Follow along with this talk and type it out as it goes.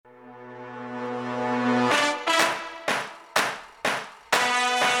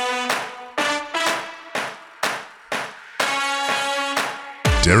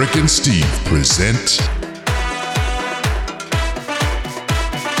Derek and Steve present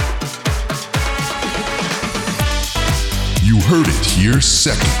You Heard It Here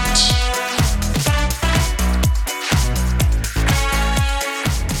Second.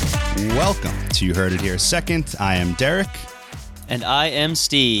 Welcome to You Heard It Here Second. I am Derek. And I am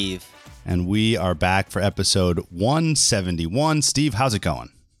Steve. And we are back for episode 171. Steve, how's it going?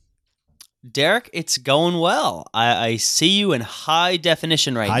 Derek, it's going well. I see you in high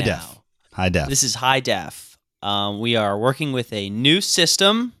definition right now. High def. This is high def. We are working with a new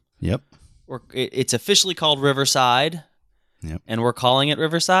system. Yep. It's officially called Riverside. Yep. And we're calling it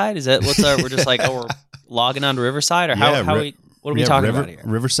Riverside? Is that we're just like, we're logging onto Riverside? Or what are we talking about here?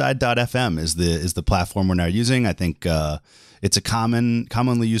 Riverside.fm is the platform we're now using. I think it's a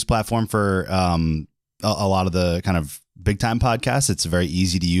commonly used platform for a lot of the kind of big time podcasts. It's very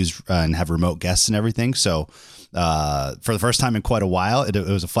easy to use and have remote guests and everything. So for the first time in quite a while, it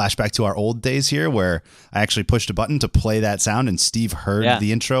was a flashback to our old days here where I actually pushed a button to play that sound and Steve heard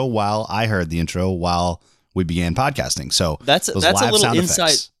the intro while I heard the intro while we began podcasting. So that's a little inside.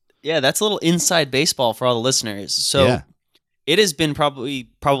 Effects. Yeah, that's a little inside baseball for all the listeners. So it has been probably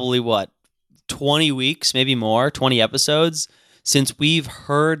what, 20 weeks, maybe more, 20 episodes since we've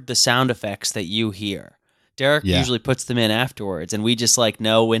heard the sound effects that you hear. Derek usually puts them in afterwards, and we just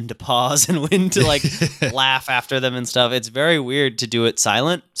know when to pause and when to laugh after them and stuff. It's very weird to do it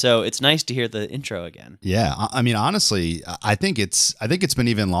silent, so it's nice to hear the intro again. Yeah, I mean, honestly, I think it's been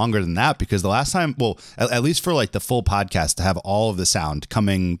even longer than that because the last time, well, at least for the full podcast to have all of the sound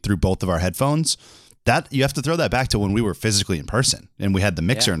coming through both of our headphones, that you have to throw that back to when we were physically in person and we had the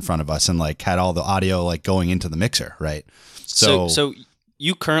mixer in front of us and had all the audio going into the mixer, right? So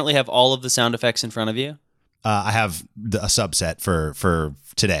you currently have all of the sound effects in front of you? I have a subset for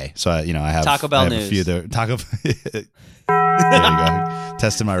today, so I have Taco Bell news. A few there. There you go.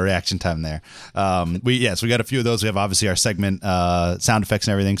 Testing my reaction time there. We got a few of those. We have obviously our segment sound effects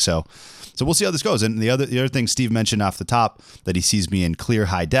and everything. So we'll see how this goes. And the other thing Steve mentioned off the top that he sees me in clear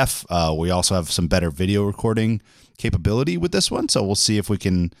high def. We also have some better video recording capability with this one. So we'll see if we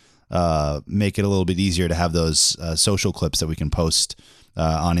can make it a little bit easier to have those social clips that we can post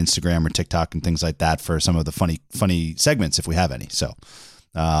on Instagram or TikTok and things like that for some of the funny segments if we have any. So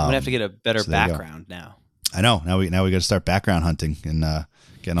I'm gonna have to get a better background now. I know. Now we got to start background hunting and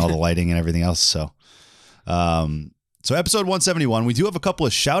getting all the lighting and everything else. So episode 171, we do have a couple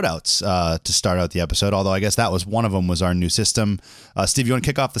of shout outs to start out the episode, although I guess that was one of them was our new system. Steve, you want to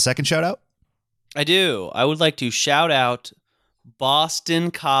kick off the second shout out? I do. I would like to shout out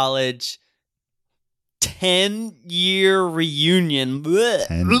Boston College 10-year reunion.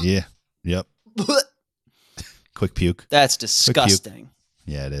 10, yeah. Yep. Quick puke. That's disgusting. Puke.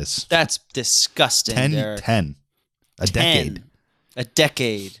 Yeah, it is. That's disgusting. 10. A decade. A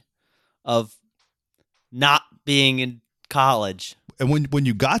decade of not being in college. And when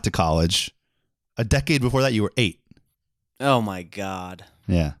you got to college, a decade before that, you were 8. Oh, my God.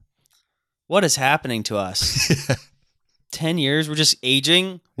 Yeah. What is happening to us? 10 years? We're just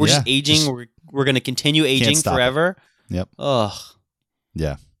aging? We're just aging? We're going to continue aging forever? Yep. Ugh.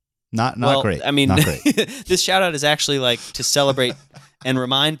 Yeah. Not great. I mean, not great. This shout out is actually to celebrate and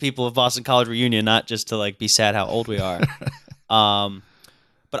remind people of Boston College reunion, not just to be sad how old we are.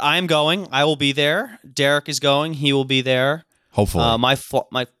 But I'm going. I will be there. Derek is going. He will be there. Hopefully.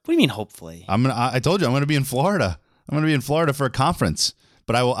 What do you mean hopefully? I told you I'm going to be in Florida. I'm going to be in Florida for a conference.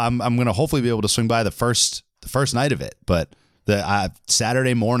 But I'm going to hopefully be able to swing by the first night of it. But the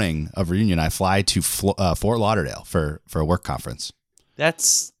Saturday morning of reunion, I fly to Fort Lauderdale for a work conference.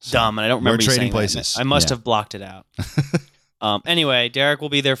 That's dumb, and I don't remember you saying places. That. I must have blocked it out. Anyway, Derek will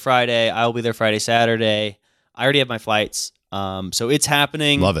be there Friday. I will be there Friday, Saturday. I already have my flights, so it's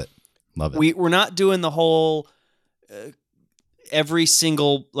happening. Love it. We're not doing the whole every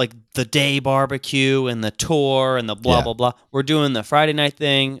single the day barbecue and the tour and the blah blah blah. We're doing the Friday night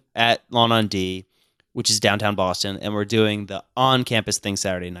thing at Lawn on D, which is downtown Boston, and we're doing the on-campus thing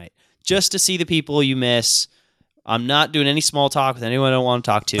Saturday night, just to see the people you miss. I'm not doing any small talk with anyone I don't want to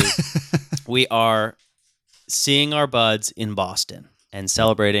talk to. We are seeing our buds in Boston and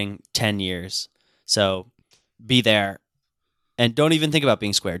celebrating 10 years. So be there. And don't even think about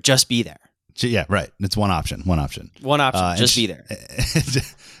being square. Just be there. Yeah, right. It's one option. Just be there.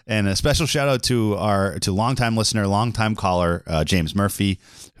 And a special shout out to longtime listener, longtime caller, James Murphy,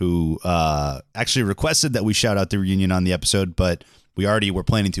 who actually requested that we shout out the reunion on the episode, but we already were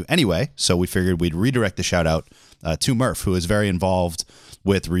planning to anyway. So we figured we'd redirect the shout out to Murph, who is very involved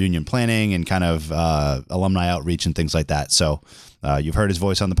with reunion planning and kind of alumni outreach and things like that. So you've heard his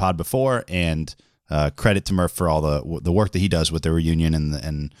voice on the pod before, and credit to Murph for all the work that he does with the reunion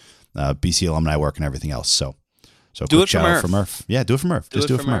and BC alumni work and everything else. So do it for Murph. Yeah, do it for Murph. Just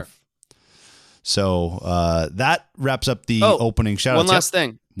do it for Murph. So that wraps up the opening shout-outs. One last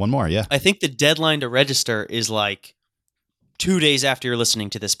thing. One more, yeah. I think the deadline to register is like 2 days after you're listening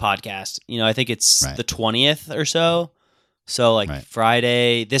to this podcast. I think it's the 20th or so. So like this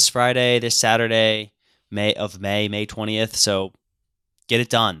Friday, this Saturday, May 20th. So get it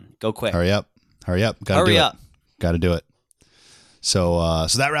done. Go quick. Hurry up. Got to do it. So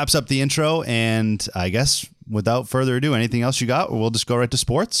that wraps up the intro. And I guess without further ado, anything else you got? Or we'll just go right to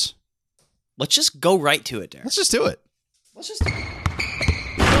sports? Let's just go right to it, Derek. Let's just do it.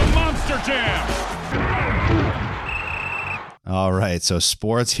 The Monster Jam. All right, so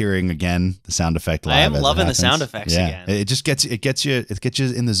sports, hearing again the sound effect live. I am loving the sound effects again. It just gets you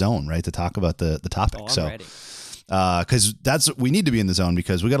in the zone, right, to talk about the topic. I'm ready. Because we need to be in the zone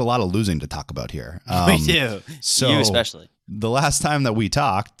because we got a lot of losing to talk about here. We do. So you especially. The last time that we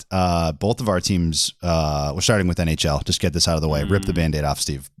talked, both of our teams, we're starting with NHL. Just get this out of the way. Rip the Band-Aid off,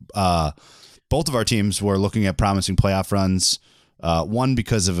 Steve. Both of our teams were looking at promising playoff runs. One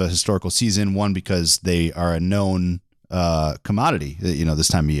because of a historical season. One because they are a known commodity, this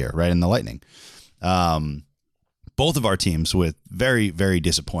time of year, right? In the Lightning. Both of our teams with very, very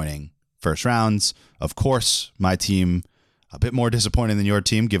disappointing first rounds. Of course, my team a bit more disappointing than your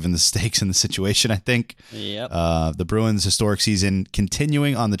team, given the stakes in the situation, I think. Yep. The Bruins' historic season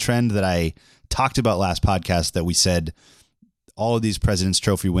continuing on the trend that I talked about last podcast, that we said all of these President's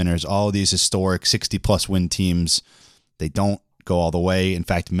Trophy winners, all of these historic 60-plus win teams, they don't go all the way. In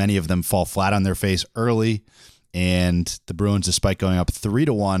fact, many of them fall flat on their face early. And the Bruins, despite going up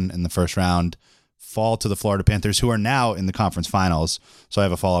 3-1 in the first round, fall to the Florida Panthers, who are now in the conference finals. So I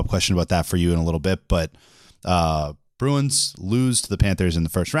have a follow-up question about that for you in a little bit. But Bruins lose to the Panthers in the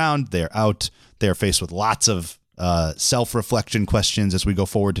first round. They're out. They're faced with lots of self-reflection questions as we go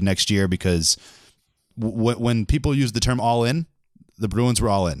forward to next year, because when people use the term all in, the Bruins were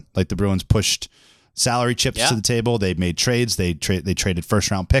all in. Like, the Bruins pushed salary chips to the table. They made trades. They traded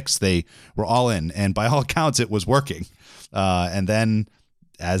first-round picks. They were all in. And by all accounts, it was working. And then,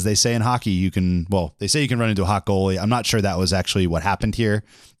 as they say in hockey, they say you can run into a hot goalie. I'm not sure that was actually what happened here.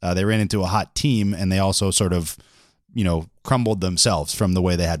 They ran into a hot team, and they also sort of, crumbled themselves from the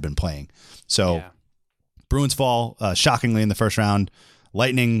way they had been playing. So Bruins fall shockingly in the first round.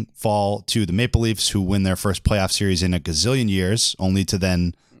 Lightning fall to the Maple Leafs, who win their first playoff series in a gazillion years, only to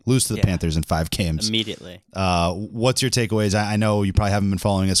then lose to the Panthers in 5 games. Immediately. What's your takeaways? I know you probably haven't been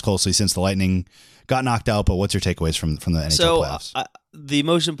following as closely since the Lightning got knocked out, but what's your takeaways from the NHL playoffs? The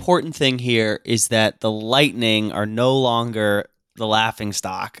most important thing here is that the Lightning are no longer the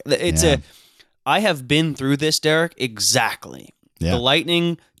laughingstock. I have been through this, Derek, exactly. Yeah. The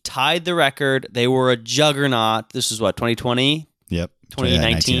Lightning tied the record. They were a juggernaut. This was what, 2020? Yep.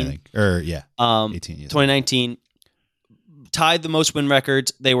 2019, I think. 18 years. 2019 tied the most win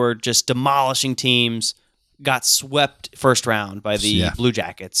records. They were just demolishing teams. Got swept first round by the Blue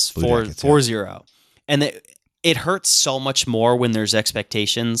Jackets, 4-0. And it hurts so much more when there's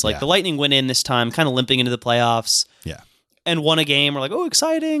expectations. Like, the Lightning went in this time kind of limping into the playoffs. Yeah. And won a game. We're like, oh,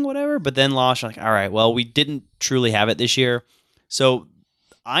 exciting, whatever. But then lost. Like, all right, well, we didn't truly have it this year. So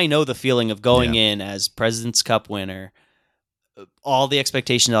I know the feeling of going in as President's Cup winner, all the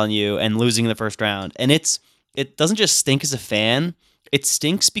expectations on you, and losing in the first round. And it doesn't just stink as a fan. It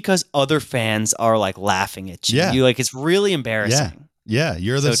stinks because other fans are like laughing at you. Yeah. You it's really embarrassing. Yeah.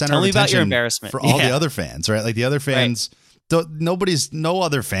 You're the center of attention. Tell me about your embarrassment for all the other fans, right? Like, the other fans, no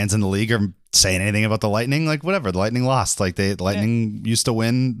other fans in the league are saying anything about the Lightning. Like, whatever, the Lightning lost. Like, the Lightning used to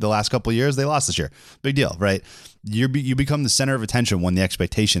win the last couple of years. They lost this year. Big deal, right? You become the center of attention when the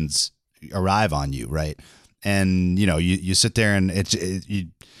expectations arrive on you, right? And you sit there and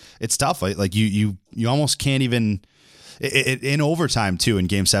it's tough. Like you almost can't even. In overtime too, in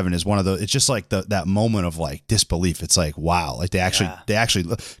Game 7 is one of those. It's just like that moment of like disbelief. It's like, wow, like they actually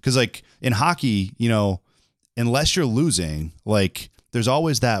because like in hockey, unless you're losing, like there's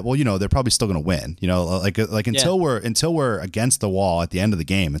always that. Well, they're probably still going to win. Like until we're against the wall at the end of the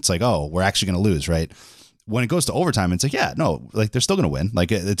game, it's like, oh, we're actually going to lose, right? When it goes to overtime, it's like, like they're still going to win.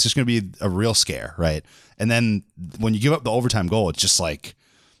 Like it's just going to be a real scare, right? And then when you give up the overtime goal, it's just like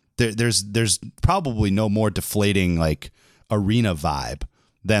there's probably no more deflating like arena vibe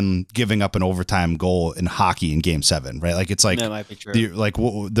than giving up an overtime goal in hockey in Game 7, right? Like it's like that might be true.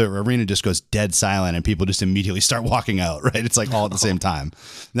 The arena just goes dead silent and people just immediately start walking out, right? It's like all at the same time.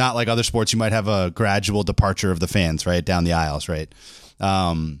 Not like other sports, you might have a gradual departure of the fans, right, down the aisles, right?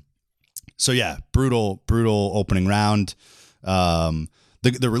 So yeah, brutal opening round.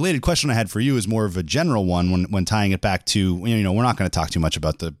 The related question I had for you is more of a general one when tying it back to, we're not going to talk too much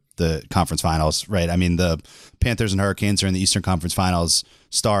about the conference finals, right? I mean, the Panthers and Hurricanes are in the Eastern Conference Finals,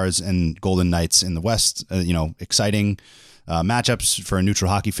 Stars and Golden Knights in the West, exciting matchups for a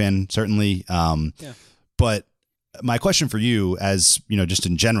neutral hockey fan, certainly. But my question for you as, just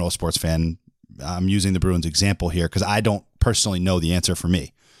in general sports fan, I'm using the Bruins example here because I don't personally know the answer for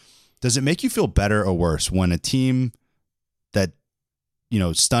me. Does it make you feel better or worse when a team that,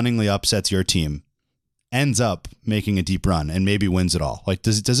 stunningly upsets your team ends up making a deep run and maybe wins it all? Like,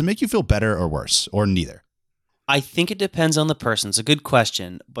 does it make you feel better or worse or neither? I think it depends on the person. It's a good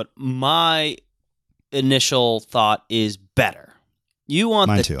question, but my initial thought is better. You want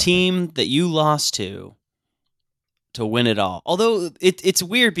Mine the too, team that you lost to win it all. Although it's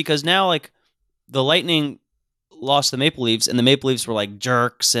weird because now, like, the Lightning lost the Maple Leafs, and the Maple Leafs were like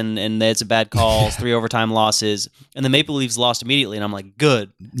jerks, and they had some bad calls, 3 overtime losses, and the Maple Leafs lost immediately, and I'm like,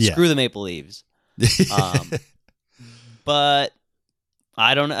 good, screw the Maple Leafs. But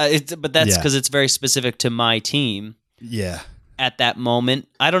I don't know. But that's because it's very specific to my team. Yeah. At that moment,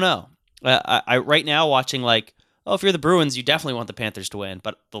 I don't know. I right now watching like, if you're the Bruins, you definitely want the Panthers to win,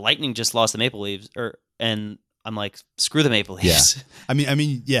 but the Lightning just lost the Maple Leafs, and I'm like, screw the Maple Leafs. Yeah. I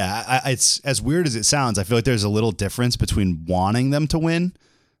mean, it's as weird as it sounds. I feel like there's a little difference between wanting them to win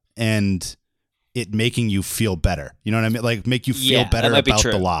and it making you feel better. You know what I mean? Like, make you feel better about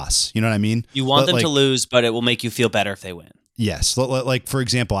the loss. You know what I mean? You want them to lose, but it will make you feel better if they win. Yes. Like, for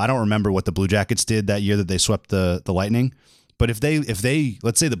example, I don't remember what the Blue Jackets did that year that they swept the Lightning. But if they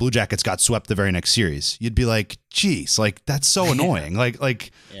let's say the Blue Jackets got swept the very next series, you'd be like, geez, like, that's so annoying.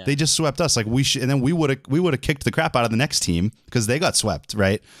 They just swept us. Like, and then we would have kicked the crap out of the next team because they got swept,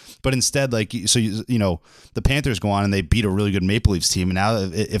 right? But instead, the Panthers go on and they beat a really good Maple Leafs team, and now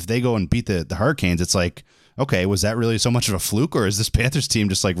if they go and beat the Hurricanes, it's like, okay, was that really so much of a fluke, or is this Panthers team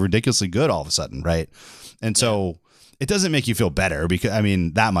just like ridiculously good all of a sudden, right? And so it doesn't make you feel better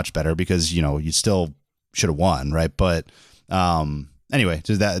that much better because you still should have won, right? But anyway,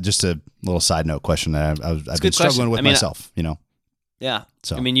 just a little side note question that I've been struggling with myself, Yeah.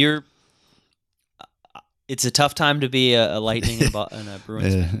 So it's a tough time to be a Lightning and a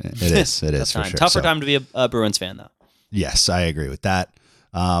Bruins fan. It is for sure. Tougher time to be a Bruins fan, though. Yes, I agree with that.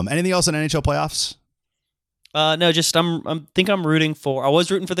 Anything else in NHL playoffs? No, just I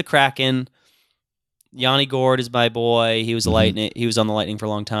was rooting for the Kraken. Yanni Gord is my boy. He was Lightning. He was on the Lightning for a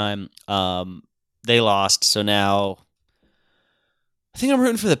long time. They lost, so now I think I'm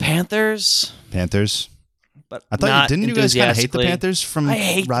rooting for the Panthers. But I thought didn't you guys kind of hate the Panthers from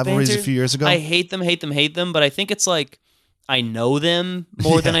rivalries a few years ago? I hate them, but I think it's like I know them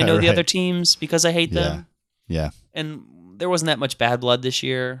more than I know the other teams because I hate them. Yeah. And there wasn't that much bad blood this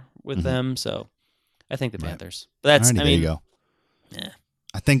year with them, so I think the Panthers. But that's there you go. Yeah.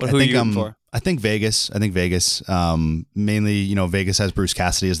 I think for? I think Vegas. Mainly, Vegas has Bruce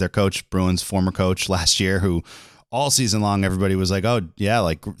Cassidy as their coach, Bruins former coach last year, who all season long everybody was like, oh yeah,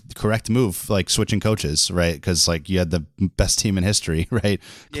 like correct move, like switching coaches, right? Because like you had the best team in history, right?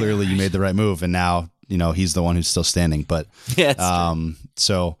 Clearly you made the right move, and now he's the one who's still standing. But but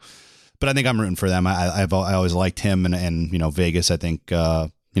I think I'm rooting for them. I always liked him, and Vegas. I think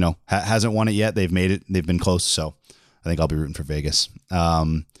hasn't won it yet. They've made it. They've been close. So I think I'll be rooting for Vegas.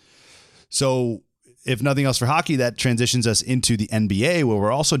 So if nothing else for hockey, that transitions us into the NBA, where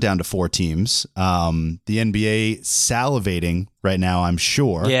we're also down to 4 teams. The NBA salivating right now, I'm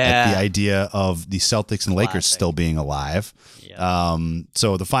sure, at the idea of the Celtics and Lakers still being alive. Yeah.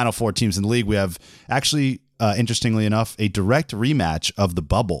 So the final 4 teams in the league, we have actually, interestingly enough, a direct rematch of the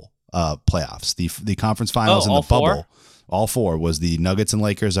bubble playoffs. The conference finals in the bubble. All 4 was the Nuggets and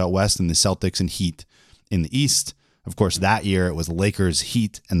Lakers out west and the Celtics and Heat in the east. Of course, that year it was Lakers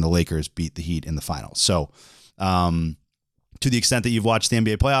Heat, and the Lakers beat the Heat in the finals. So, to the extent that you've watched the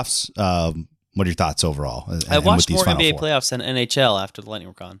NBA playoffs, what are your thoughts overall? I watched more NBA playoffs than NHL after the Lightning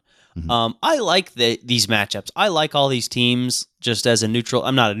were gone. Mm-hmm. I like these matchups. I like all these teams just as a neutral.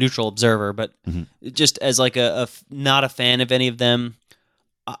 I'm not a neutral observer, but just as like a not a fan of any of them.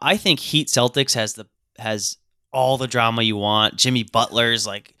 I think Heat Celtics has all the drama you want. Jimmy Butler's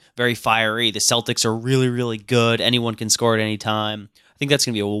like very fiery. The Celtics are really, really good. Anyone can score at any time. I think that's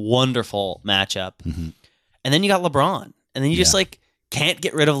going to be a wonderful matchup. Mm-hmm. And then you got LeBron. And then you just like can't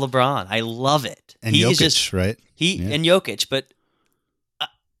get rid of LeBron. I love it. And Jokic, right? And Jokic, but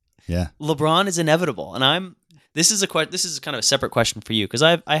LeBron is inevitable. And this is kind of a separate question for you because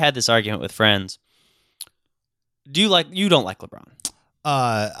I had this argument with friends. You don't like LeBron?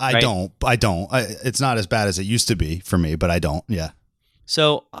 I don't. It's not as bad as it used to be for me, but I don't. Yeah.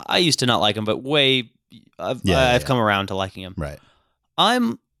 So I used to not like him, but I've come around to liking him. Right.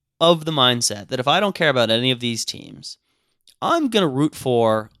 I'm of the mindset that if I don't care about any of these teams, I'm going to root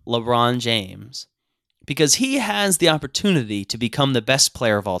for LeBron James because he has the opportunity to become the best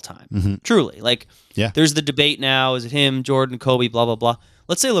player of all time. Mm-hmm. Truly. Like, there's the debate now. Is it him, Jordan, Kobe, blah, blah, blah.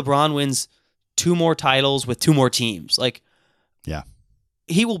 Let's say LeBron wins 2 more titles with 2 more teams. Like,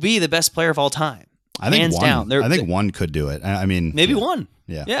 he will be the best player of all time. I think hands down. I think one could do it. I mean, maybe one.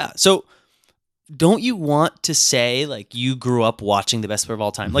 Yeah. So don't you want to say, like, you grew up watching the best player of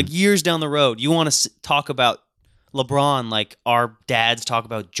all time? Mm-hmm. Like, years down the road, you want to talk about LeBron like our dads talk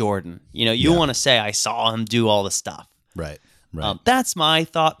about Jordan. You know, you want to say, I saw him do all the stuff. Right. That's my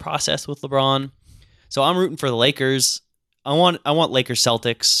thought process with LeBron. So I'm rooting for the Lakers. I want Lakers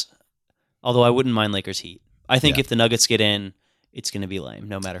Celtics, although I wouldn't mind Lakers Heat. I think if the Nuggets get in, it's going to be lame,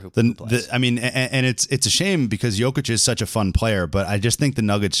 no matter who plays. I mean, and it's a shame because Jokic is such a fun player, but I just think the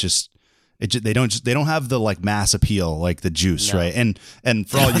Nuggets they don't have the like mass appeal, like the juice, right? And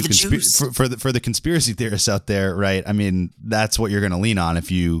for all you for the conspiracy theorists out there, right? I mean, that's what you're going to lean on if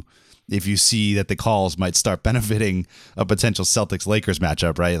you see that the calls might start benefiting a potential Celtics Lakers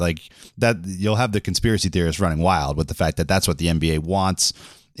matchup, right? Like that, you'll have the conspiracy theorists running wild with the fact that that's what the NBA wants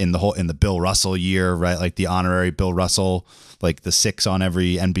in the Bill Russell year, right? Like the honorary Bill Russell, like the 6 on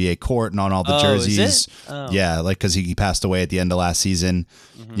every NBA court and on all the jerseys. Is it? Oh. Yeah, like because he passed away at the end of last season.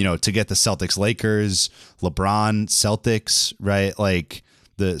 Mm-hmm. You know, to get the Celtics Lakers, LeBron Celtics, right? Like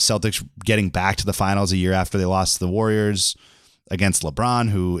the Celtics getting back to the finals a year after they lost to the Warriors against LeBron,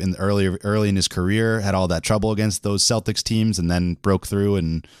 who in early in his career had all that trouble against those Celtics teams and then broke through.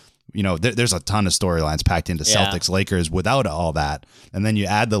 And you know, there's a ton of storylines packed into Celtics Lakers without all that. And then you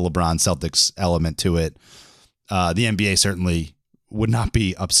add the LeBron Celtics element to it. The NBA certainly would not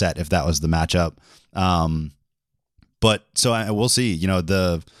be upset if that was the matchup. But so we'll see. You know,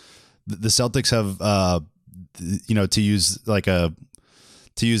 the Celtics have, you know, to use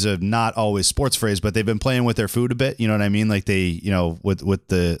a not always sports phrase, but they've been playing with their food a bit. You know what I mean? Like they, you know, with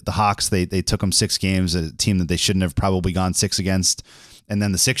the Hawks, they took them 6 games, a team that they shouldn't have probably gone 6 against. And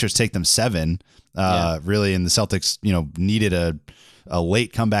then the Sixers take them 7, really. And the Celtics, you know, needed a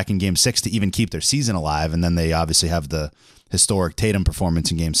late comeback in Game 6 to even keep their season alive. And then they obviously have the historic Tatum performance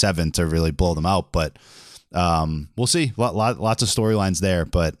in Game 7 to really blow them out. But we'll see. Lots of storylines there.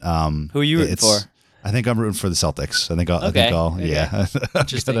 But who are you rooting for? I think I'm rooting for the Celtics. I think I'll yeah.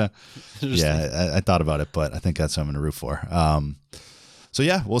 Interesting. I thought about it, but I think that's what I'm going to root for. So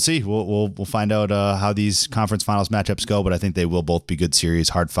yeah, we'll see. We'll find out how these conference finals matchups go, but I think they will both be good series,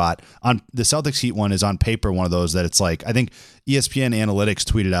 hard fought. On the Celtics Heat one is on paper one of those that it's like, I think ESPN Analytics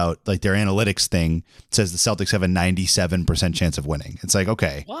tweeted out, like their analytics thing says the Celtics have a 97% chance of winning. It's like,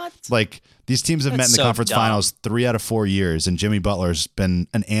 okay, what? Like these teams have met in the conference finals 3 out of 4 years, and Jimmy Butler's been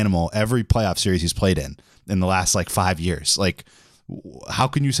an animal every playoff series he's played in the last like 5 years. Like, how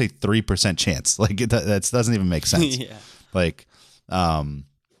can you say 3% chance? Like that doesn't even make sense. Yeah. Like.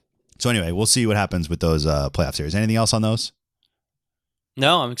 So anyway, we'll see what happens with those playoff series. Anything else on those?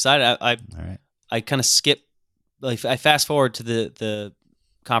 No, I'm excited. All right. I kind of skip, like I fast forward to the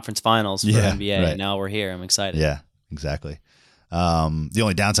conference finals for NBA. Right. And now we're here. I'm excited. Yeah, exactly. The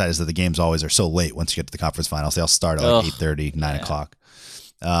only downside is that the games always are so late once you get to the conference finals. They all start at like 8:30, 9 o'clock.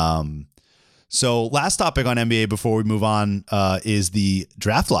 So last topic on NBA before we move on is the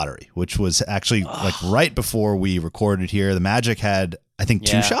draft lottery, which was actually like right before we recorded here. The Magic had, I think,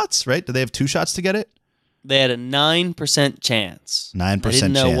 2 shots, right? Did they have 2 shots to get it? They had a 9% chance. 9% I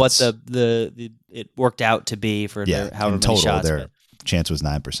didn't know what the it worked out to be for however many shots. Their chance was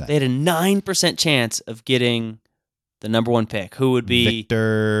 9%. They had a 9% chance of getting the number 1 pick. Who would be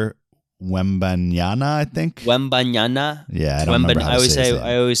Victor Wembanyama, I think. Wembanyama. Yeah, I don't remember how to say his name.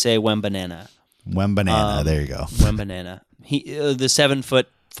 I always say Wembanana. Wembanana, there you go. Wembanana. He, the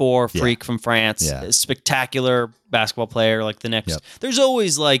 7'4" freak from France, a spectacular basketball player. Like the next, there's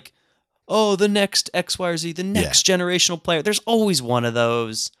always like, the next X, Y, or Z, the next generational player. There's always one of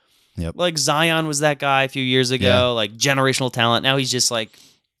those. Yep. Like Zion was that guy a few years ago, like generational talent. Now he's just like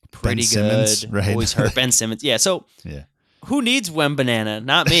pretty good. Simmons, right? Always hurt. Ben Simmons. Yeah. So who needs Wembanana?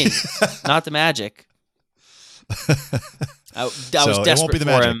 Not me. Not the Magic. I was desperate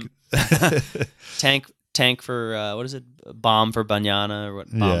for him. Tank for what is it? Bomb for Banyana or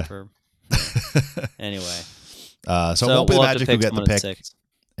what? Bomb for anyway. So it won't be the Magic who get the pick. 6.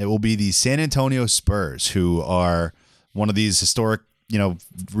 It will be the San Antonio Spurs, who are one of these historic, you know,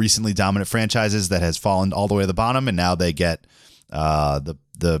 recently dominant franchises that has fallen all the way to the bottom, and now they get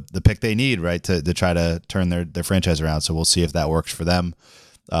the pick they need, right, to try to turn their franchise around. So we'll see if that works for them.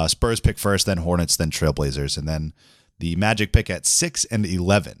 Spurs pick first, then Hornets, then Trailblazers, and then the Magic pick at 6 and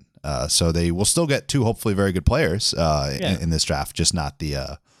 11. So they will still get two hopefully very good players in this draft, just not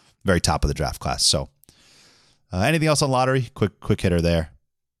the very top of the draft class. So anything else on lottery? Quick hitter there.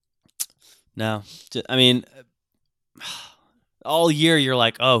 No. I mean, all year you're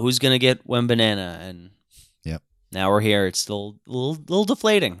like, oh, who's going to get Wembanana? And now we're here. It's still a little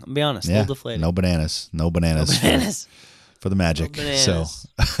deflating. I'll be honest. A little deflating. No bananas for the Magic.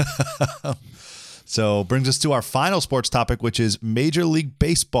 So brings us to our final sports topic, which is Major League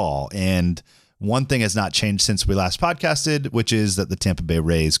Baseball. And one thing has not changed since we last podcasted, which is that the Tampa Bay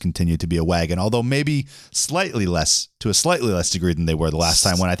Rays continue to be a wagon, although maybe slightly less degree than they were the last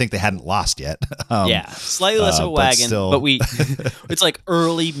time when I think they hadn't lost yet. Slightly less of a wagon, but it's like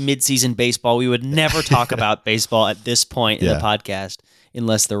early midseason baseball. We would never talk about baseball at this point in the podcast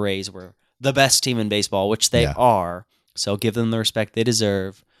unless the Rays were the best team in baseball, which they are. So give them the respect they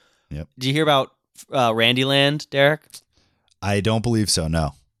deserve. Yep. Did you hear about Randyland, Derek? I don't believe so,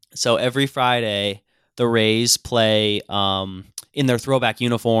 no. So every Friday, the Rays play in their throwback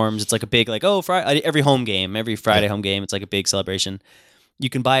uniforms. It's like a big, every home game, every Friday home game, it's like a big celebration. You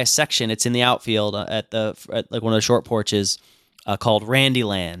can buy a section. It's in the outfield at like one of the short porches called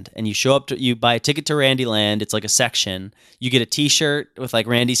Randyland. And you show up you buy a ticket to Randyland. It's like a section. You get a T-shirt with like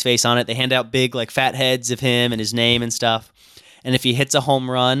Randy's face on it. They hand out big like fat heads of him and his name and stuff. And if he hits a home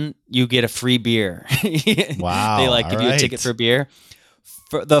run, you get a free beer. Wow. They give you a ticket for beer.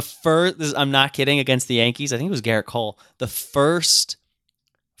 For the first, I'm not kidding, against the Yankees, I think it was Garrett Cole. The first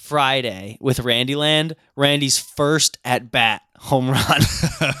Friday with Randyland, Randy's first at bat home run.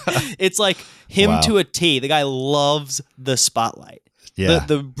 It's like him to a T. The guy loves the spotlight. Yeah.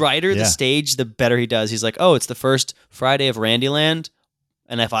 The brighter the stage, the better he does. He's like, oh, it's the first Friday of Randyland,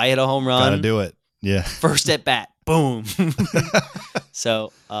 and if I hit a home run, gotta do it. Yeah. First at bat. Boom.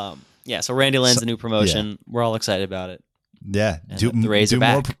 So Randyland's the new promotion. We're all excited about it. Yeah. The Rays are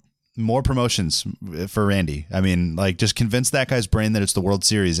back. More promotions for Randy. I mean, like, just convince that guy's brain that it's the World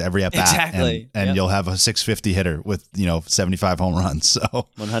Series every at bat. Exactly. And you'll have a 650 hitter with, 75 home runs. So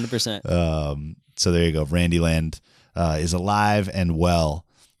 100%. So there you go. Randyland is alive and well.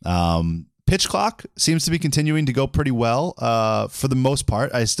 Pitch clock seems to be continuing to go pretty well for the most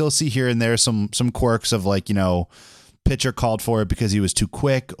part. I still see here and there some quirks of pitcher called for it because he was too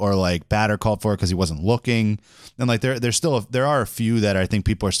quick, or like batter called for it because he wasn't looking. And like there are a few that I think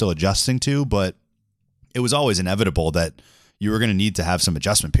people are still adjusting to, but it was always inevitable that you were going to need to have some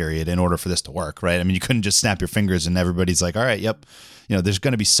adjustment period in order for this to work, right? I mean, you couldn't just snap your fingers and everybody's like, all right, yep. There's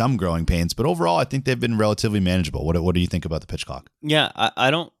going to be some growing pains, but overall, I think they've been relatively manageable. What do you think about the pitch clock? Yeah, I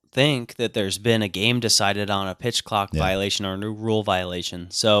don't think that there's been a game decided on a pitch clock violation or a new rule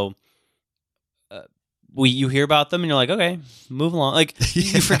violation. So you hear about them and you're like, okay, move along. Like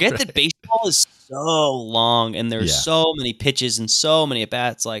you forget that baseball is so long and there's so many pitches and so many at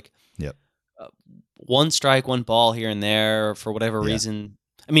bats. Like, one strike, one ball here and there for whatever reason.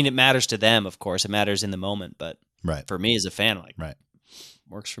 I mean, it matters to them, of course. It matters in the moment, but for me as a fan,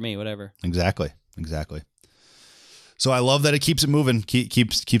 works for me. Whatever. Exactly. So I love that it keeps it moving,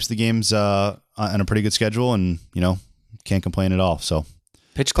 keeps the games on a pretty good schedule, and can't complain at all. So.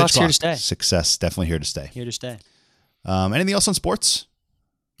 Pitch clock's here to stay. Success, definitely here to stay. Here to stay. Anything else on sports?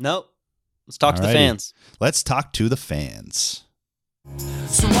 Nope. Let's talk to the fans. Let's talk to the fans.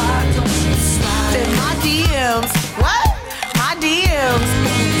 So why don't you slide in my DMs? What? My DMs.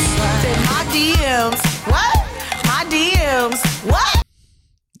 In my DMs. What? My DMs. What?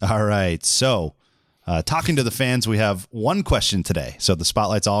 All right. So, talking to the fans, we have one question today. So the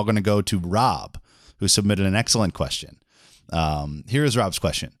spotlight's all going to go to Rob, who submitted an excellent question. Here is Rob's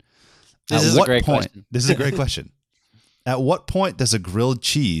question. This is a great question. This is a great question. At what point does a grilled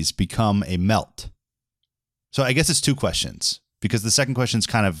cheese become a melt? So I guess it's two questions, because the second question is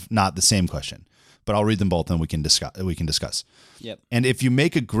kind of not the same question, but I'll read them both and we can discuss. Yep. And if you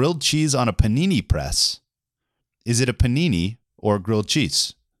make a grilled cheese on a panini press, is it a panini or a grilled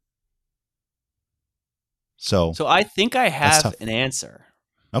cheese? So I think I have an answer.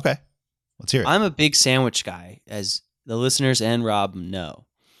 Okay. Let's hear it. I'm a big sandwich guy, as the listeners and Rob know.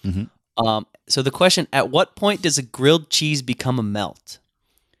 Mm-hmm. So the question, at what point does a grilled cheese become a melt?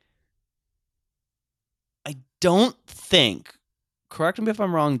 I don't think, correct me if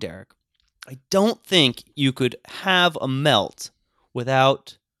I'm wrong, Derek, I don't think you could have a melt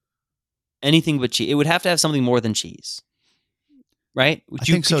without anything but cheese. It would have to have something more than cheese, right? I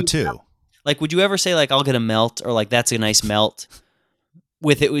think so too. Would you ever say I'll get a melt, or that's a nice melt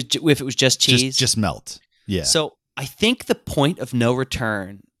if it was just cheese? Just melt. Yeah. So I think the point of no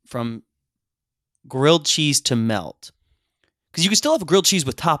return from grilled cheese to melt, because you can still have grilled cheese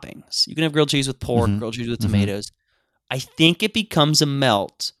with toppings. You can have grilled cheese with pork, grilled cheese with tomatoes. I think it becomes a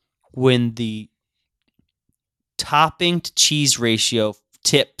melt when the topping to cheese ratio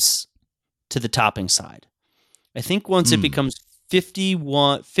tips to the topping side. I think once it becomes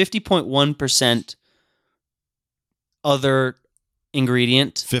 50.1% other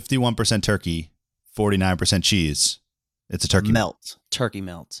ingredient. 51% turkey, 49% cheese. It's a turkey melt. Turkey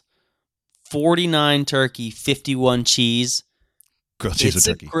melt. 49 turkey, 51 cheese. Grilled cheese with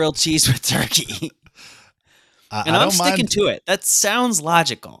turkey. Grilled cheese with turkey. And I I'm don't sticking mind. to it. That sounds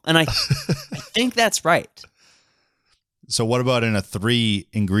logical. And I think that's right. So what about in a 3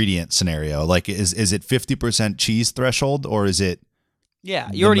 ingredient scenario? Like is it 50% cheese threshold or is it Yeah,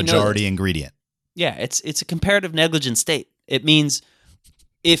 you the already know majority this. ingredient? Yeah, it's a comparative negligence state. It means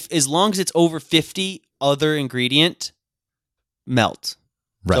as long as it's over 50 other ingredient, melt.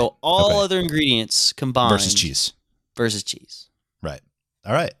 Right. So all Okay. other ingredients combined Versus cheese. Right.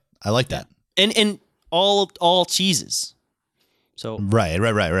 All right. I like that. And all cheeses. So Right.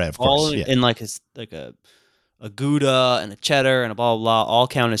 Of all course. Yeah. in like a Gouda and a cheddar and a blah blah blah all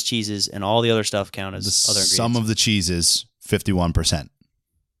count as cheeses, and all the other stuff count as other ingredients. Some of the cheeses, 51%.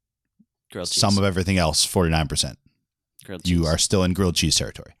 grilled cheese. Some of everything else, 49%. grilled cheese. You are still in grilled cheese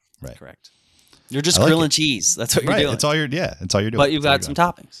territory. Right. Correct. You're just I like grilling it. cheese. That's what you're Right. doing. It's all you're doing. But you've got some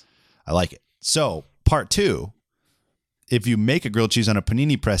toppings. I like it. So part 2, if you make a grilled cheese on a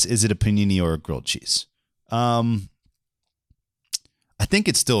panini press, is it a panini or a grilled cheese? I think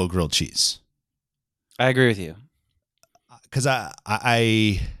it's still a grilled cheese. I agree with you. Because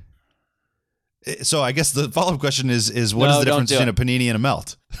so I guess the follow-up question is what is the don't difference do between a panini and a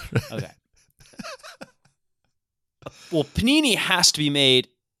melt? Okay. Well, panini has to be made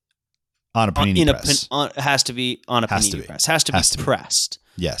On a panini press. has to be on a Has to panini be. press. Has to be Has to be. pressed.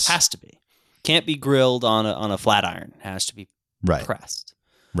 Yes. Has to be. Can't be grilled on a flat iron. Has to be Right. pressed.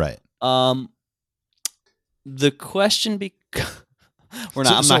 Right. The question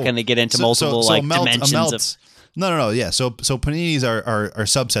I'm not going to get into multiple dimensions a melt, of. No. Yeah. So paninis are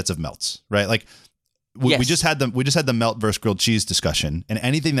subsets of melts, right? Like we Yes. just had the melt versus grilled cheese discussion, and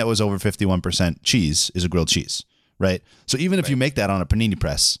anything that was over 51% cheese is a grilled cheese, right? So even if you make that on a panini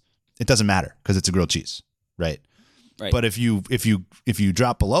press, it doesn't matter because it's a grilled cheese, right? Right. But if you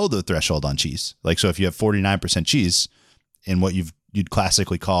drop below the threshold on cheese, like so if you have 49% cheese in what you'd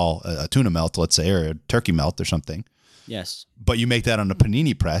classically call a tuna melt, let's say, or a turkey melt or something, Yes. but you make that on a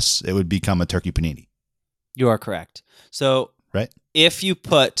panini press, it would become a turkey panini. You are correct. So Right. if you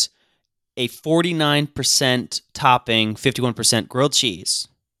put a 49% topping, 51% grilled cheese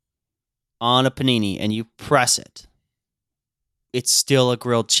on a panini and you press it, it's still a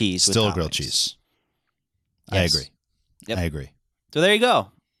grilled cheese. Still with a grilled toppings. cheese. Yes. I agree. Yep. I agree. So there you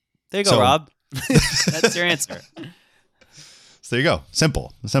go. There you go, So- Rob. That's your answer. So there you go.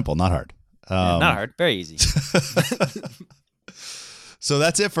 Simple, not hard. Not hard. Very easy. So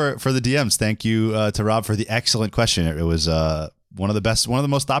that's it for the DMs. Thank you to Rob for the excellent question. It was one of the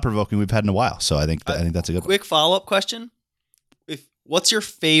most thought provoking we've had in a while. So I think that's a good one. Quick follow-up question. What's your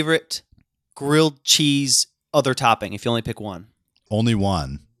favorite grilled cheese other topping if you only pick one? Only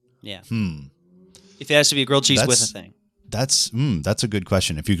one. Yeah. If it has to be a grilled cheese with a thing. That's a good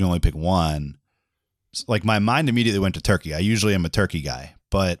question. If you can only pick one, like my mind immediately went to turkey. I usually am a turkey guy,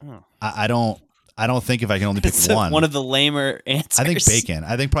 but I don't think if I can only pick one. One of the lamer answers. I think bacon.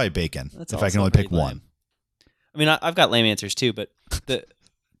 I think probably bacon. That's if I can also only pretty pick lame. one. I mean, I've got lame answers too, but the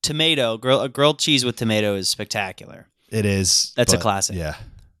tomato, grilled cheese with tomato is spectacular. It is. That's a but, classic. Yeah.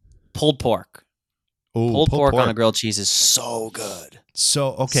 Pulled pork. Ooh, Pulled pork on a grilled cheese is so good.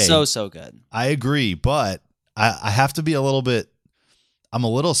 So, okay. So good. I agree, but I have to be a little bit. I'm a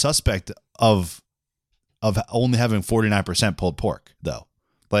little suspect of only having 49% pulled pork though,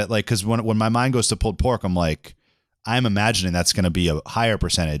 but like because when my mind goes to pulled pork, I'm imagining that's going to be a higher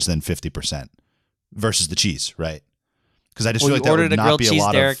percentage than 50% versus the cheese, right? Because I just feel like that would not be a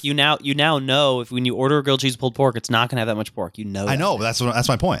lot Derek, of. you now know if when you order a grilled cheese pulled pork, it's not going to have that much pork. You know. I know, but that's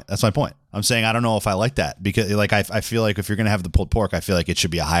my point. That's my point. I'm saying I don't know if I like that because like I feel like if you're going to have the pulled pork, I feel like it should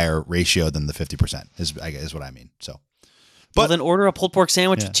be a higher ratio than the 50%. Is what I mean. So. Well, then order a pulled pork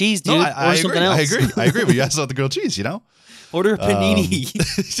sandwich with cheese, dude. No, Order I something agree. else. I agree. But you asked about the grilled cheese, you know? Order a panini.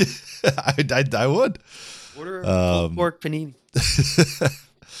 I would. Order a pulled pork panini.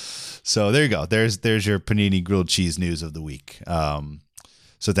 So there you go. There's your panini grilled cheese news of the week.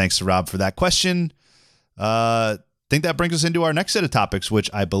 So thanks to Rob for that question. Think that brings us into our next set of topics, which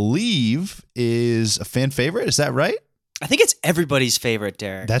I believe is a fan favorite. Is that right? I think it's everybody's favorite,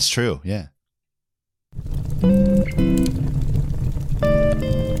 Derek. That's true. Yeah.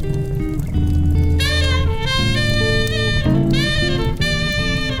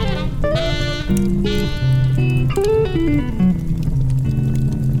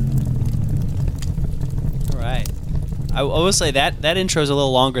 I will say that intro is a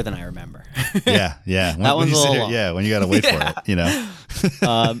little longer than I remember. Yeah. That one's a little long. Yeah, when you got to wait for it, you know.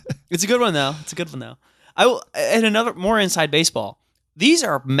 It's a good one though. I will. And another more inside baseball. These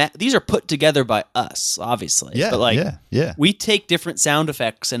are put together by us, obviously. Yeah, but yeah. we take different sound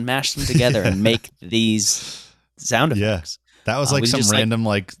effects and mash them together and make these sound effects. That was like some random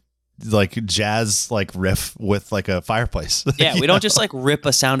like jazz like riff with like a fireplace. Yeah, we don't just like rip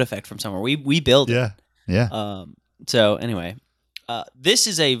a sound effect from somewhere. We build it. Yeah. So anyway, this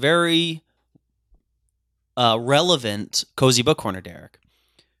is a very relevant cozy book corner, Derek.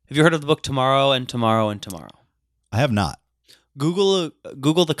 Have you heard of the book Tomorrow and Tomorrow and Tomorrow? I have not. Google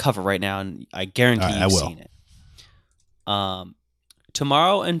the cover right now, and I guarantee you've seen it.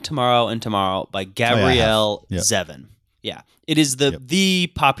 Tomorrow and Tomorrow and Tomorrow by Gabrielle Zevin. Yeah, it is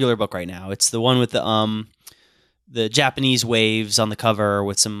the popular book right now. It's the one with the Japanese waves on the cover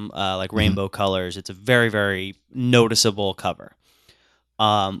with some like rainbow colors. It's a very, very noticeable cover.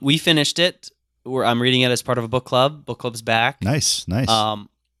 We finished it. I'm reading it as part of a book club. Book club's back. Nice.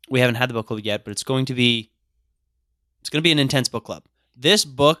 We haven't had the book club yet, but it's going to be an intense book club. This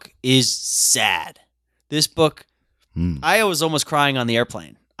book is sad. This book, I was almost crying on the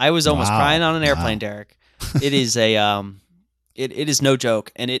airplane. I was almost crying on an airplane, Derek. It is it is no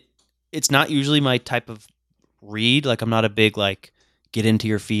joke, and it's not usually my type of read. Like, I'm not a big like get into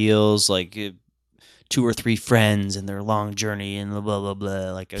your feels, like 2 or 3 friends and their long journey and blah blah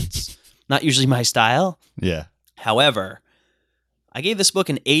blah. Like, it's not usually my style. Yeah. However, I gave this book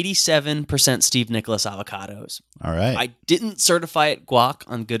an 87% Steve Nicholas avocados. All right. I didn't certify it guac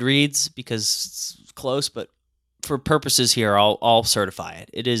on Goodreads because it's close, but for purposes here, I'll certify it.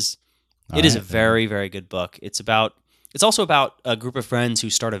 It is a very, very good book. It's also about a group of friends who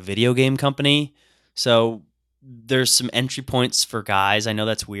start a video game company. So there's some entry points for guys. I know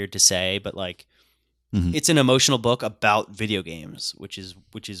that's weird to say, but like it's an emotional book about video games, which is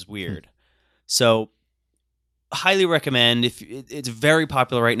weird. So highly recommend. If it's very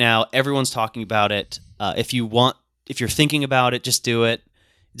popular right now, everyone's talking about it. If you're thinking about it, just do it.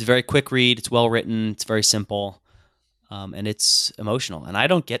 It's a very quick read. It's well written. It's very simple, and it's emotional. And I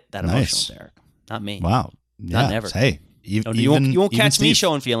don't get that emotional, Derek. Not me. Wow. Not never. Hey, you won't catch me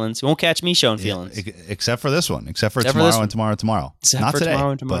showing feelings. You won't catch me showing feelings. Except for this one. Except for tomorrow and tomorrow and tomorrow. Except for today,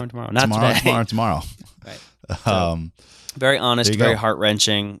 tomorrow and tomorrow and tomorrow. Not tomorrow, today. tomorrow and tomorrow. Right. So, very honest, very heart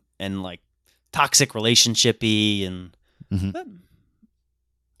wrenching, and like toxic relationshipy, and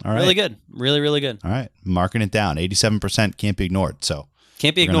all right. Really good. Really, really good. All right. Marking it down. 87% can't be ignored. So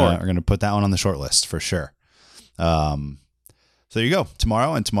can't be ignored. We're gonna put that one on the short list for sure. So there you go.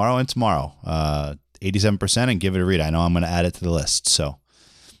 Tomorrow and tomorrow and tomorrow. 87% and give it a read. I know I'm going to add it to the list. So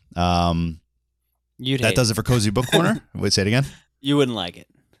that does it for Cozy Book Corner. Wait, say it again. You wouldn't like it.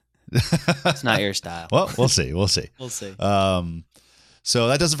 It's not your style. Well, we'll see. We'll see. So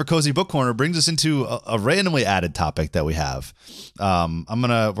that does it for Cozy Book Corner. Brings us into a randomly added topic that we have.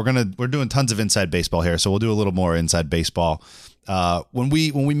 We're doing tons of inside baseball here, so we'll do a little more inside baseball. When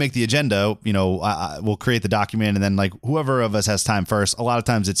we make the agenda, we'll create the document, and then like whoever of us has time first. A lot of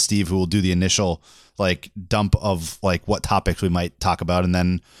times it's Steve who will do the initial like dump of like what topics we might talk about, and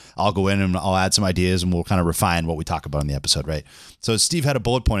then I'll go in and I'll add some ideas, and we'll kind of refine what we talk about in the episode, right? So Steve had a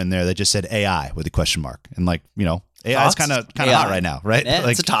bullet point in there that just said AI with a question mark, and like AI is kind of hot right now, right? Yeah,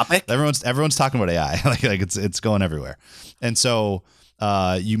 like, it's a topic. Everyone's talking about AI, like it's going everywhere, and so.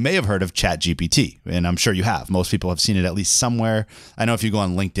 You may have heard of ChatGPT, and I'm sure you have. Most people have seen it at least somewhere. I know if you go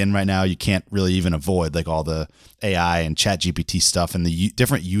on LinkedIn right now, you can't really even avoid like all the AI and ChatGPT stuff and the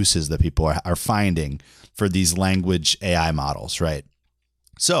different uses that people are finding for these language AI models, right?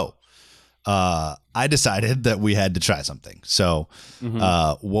 So I decided that we had to try something. So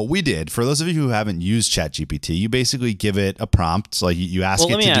what we did, for those of you who haven't used ChatGPT, you basically give it a prompt, like you ask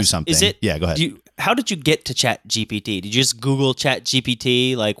it to do something. Yeah, go ahead. How did you get to ChatGPT? Did you just Google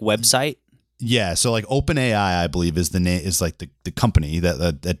ChatGPT like website? Yeah, so like OpenAI, I believe is the name, is like the company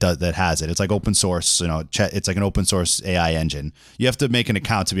that has it. It's like open source, it's like an open source AI engine. You have to make an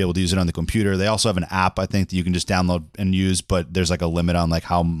account to be able to use it on the computer. They also have an app, I think, that you can just download and use, but there's like a limit on like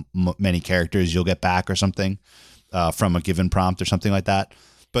how many characters you'll get back or something from a given prompt or something like that.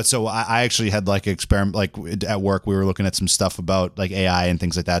 But so I actually had like an experiment, like at work, we were looking at some stuff about like AI and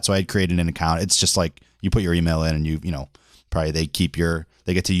things like that. So I had created an account. It's just like you put your email in and probably they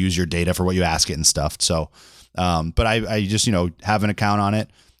get to use your data for what you ask it and stuff. So, but I just, have an account on it,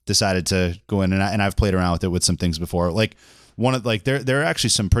 decided to go in and I've played around with it with some things before. Like there are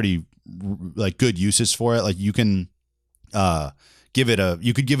actually some pretty like good uses for it. Like you can,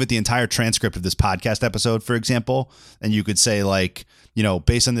 you could give it the entire transcript of this podcast episode, for example, and you could say like,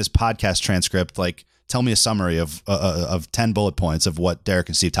 based on this podcast transcript, like tell me a summary of 10 bullet points of what Derek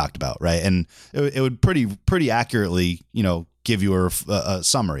and Steve talked about, right? And it would pretty accurately, give you a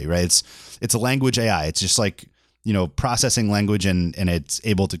summary, right? It's a language AI. It's just like, processing language and it's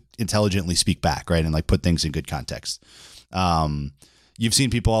able to intelligently speak back, right? And like put things in good context. You've seen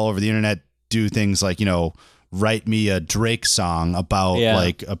people all over the internet do things like, write me a Drake song about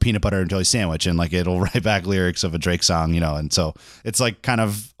like a peanut butter and jelly sandwich, and like it'll write back lyrics of a Drake song, and so it's like kind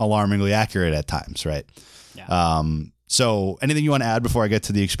of alarmingly accurate at times, right? Yeah. So anything you want to add before I get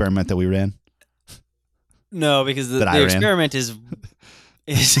to the experiment that we ran? No, because the experiment is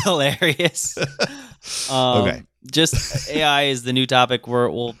hilarious. Okay. Just AI is the new topic where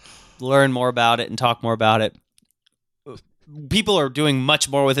we'll learn more about it and talk more about it. People are doing much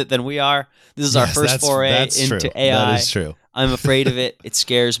more with it than we are. This is our first foray into true. AI. That is true. I'm afraid of it. It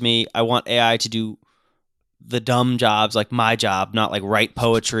scares me. I want AI to do the dumb jobs, like my job, not like write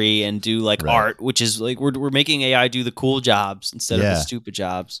poetry and do like art, which is like we're making AI do the cool jobs instead of the stupid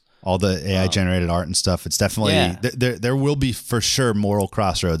jobs. All the AI generated art and stuff. It's definitely there will be for sure moral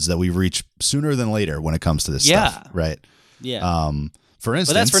crossroads that we reach sooner than later when it comes to this stuff, right? Yeah. For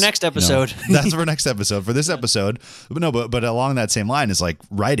instance, but that's for next episode. That's for next episode. For this episode, but along that same line is like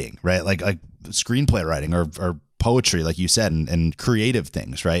writing, right? Like screenplay writing or poetry, like you said, and creative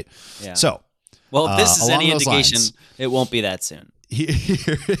things, right? Yeah. So, well, if this is any indication, it won't be that soon.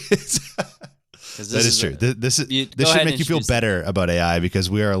 Here is. That is true. This should make you feel better about AI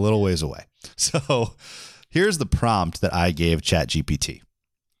because we are a little ways away. So, here's the prompt that I gave ChatGPT.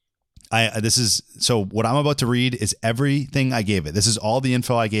 So what I'm about to read is everything I gave it. This is all the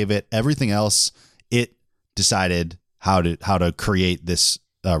info I gave it. Everything else, it decided how to create this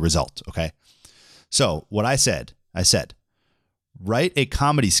result. Okay. So what I said, write a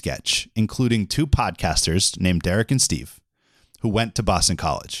comedy sketch including two podcasters named Derek and Steve who went to Boston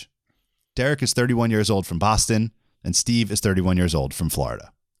College. Derek is 31 years old from Boston and Steve is 31 years old from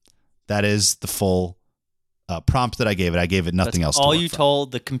Florida. That is the full prompt that I gave it. I gave it nothing else. All you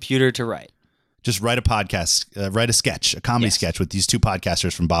told the computer to write. Just write a podcast, write a sketch, a comedy sketch with these two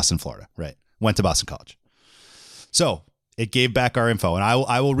podcasters from Boston, Florida. Right, went to Boston College. So it gave back our info, and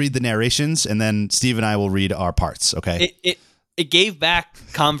I will read the narrations, and then Steve and I will read our parts. Okay. It gave back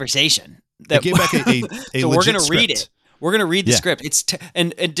conversation. It gave back a so we're going to read it. We're going to read the script. It's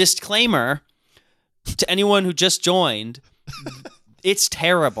and a disclaimer to anyone who just joined. It's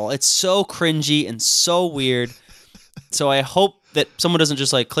terrible. It's so cringy and so weird. So I hope that someone doesn't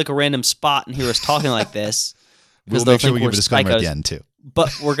just like click a random spot and hear us talking like this. We'll make sure we give a disclaimer at the end too.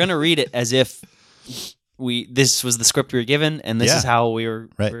 But we're gonna read it as if this was the script we were given, and this is how we're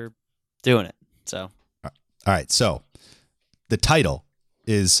doing it. So, all right. So the title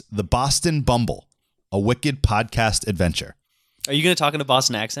is "The Boston Bumble: A Wicked Podcast Adventure." Are you gonna talk in a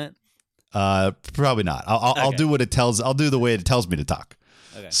Boston accent? Probably not. I'll do what it tells. I'll do the way it tells me to talk.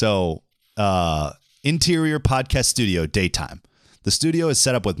 Okay. So, interior podcast studio, daytime. The studio is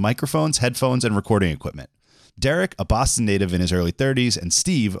set up with microphones, headphones, and recording equipment. Derek, a Boston native in his early 30s, and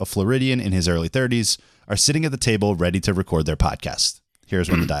Steve, a Floridian in his early 30s, are sitting at the table ready to record their podcast. Here's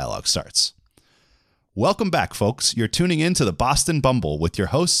when the dialogue starts. Welcome back, folks. You're tuning in to the Boston Bumble with your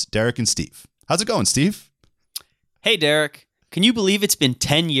hosts, Derek and Steve. How's it going, Steve? Hey, Derek. Can you believe it's been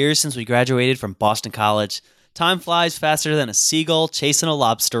 10 years since we graduated from Boston College? Time flies faster than a seagull chasing a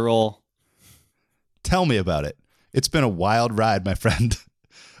lobster roll. Tell me about it. It's been a wild ride, my friend.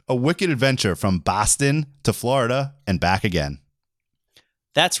 A wicked adventure from Boston to Florida and back again.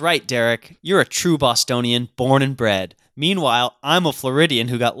 That's right, Derek. You're a true Bostonian, born and bred. Meanwhile, I'm a Floridian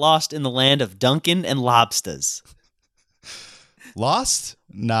who got lost in the land of Dunkin and Lobstahs. Lost?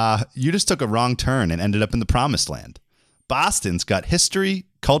 Nah, you just took a wrong turn and ended up in the promised land. Boston's got history,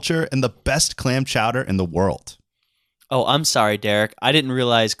 culture, and the best clam chowder in the world. Oh, I'm sorry, Derek. I didn't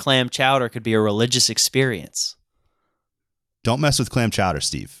realize clam chowder could be a religious experience. Don't mess with clam chowder,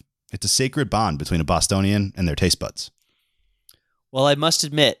 Steve. It's a sacred bond between a Bostonian and their taste buds. Well, I must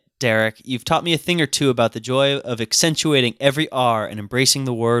admit, Derek, you've taught me a thing or two about the joy of accentuating every R and embracing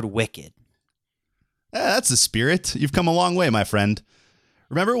the word wicked. That's the spirit. You've come a long way, my friend.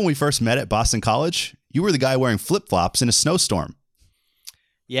 Remember when we first met at Boston College? You were the guy wearing flip-flops in a snowstorm.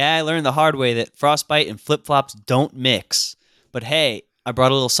 Yeah, I learned the hard way that frostbite and flip-flops don't mix. But hey, I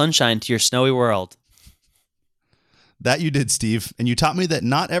brought a little sunshine to your snowy world. That you did, Steve. And you taught me that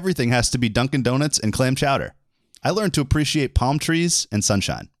not everything has to be Dunkin' Donuts and clam chowder. I learned to appreciate palm trees and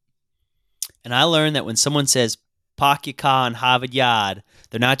sunshine. And I learned that when someone says, "Park your car in Harvard Yard,"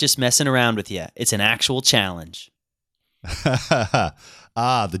 they're not just messing around with you. It's an actual challenge.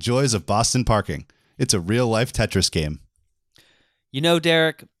 Ah, the joys of Boston parking. It's a real-life Tetris game. You know,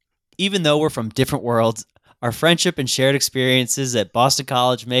 Derek, Even though we're from different worlds, our friendship and shared experiences at Boston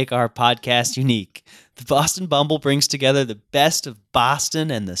College make our podcast unique. The Boston Bumble brings together the best of Boston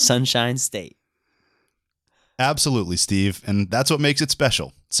and the Sunshine State. Absolutely, Steve. And that's what makes it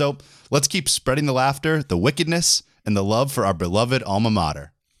special. So let's keep spreading the laughter, the wickedness, and the love for our beloved alma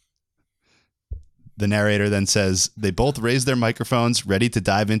mater. The narrator then says, they both raise their microphones, ready to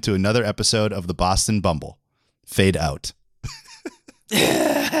dive into another episode of the Boston Bumble. Fade out.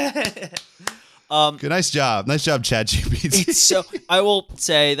 Good, nice job, ChatGPT. So I will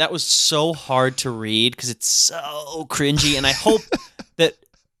say that was so hard to read because it's so cringy, and I hope that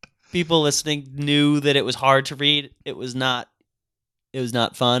people listening knew that it was hard to read. It was not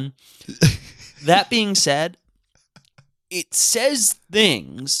fun. That being said, it says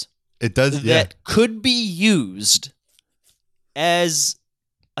things It does that could be used as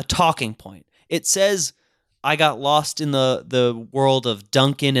a talking point. It says, I got lost in the world of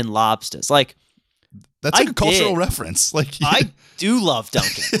Dunkin and Lobstahs. Like, that's like a cultural reference. Like, I do love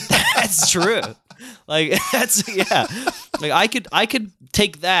Dunkin. That's true. Like, that's, yeah. Like, I could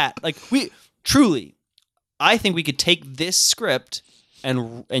take that. Like, I think we could take this script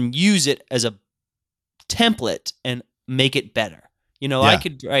and use it as a template and make it better. You know, I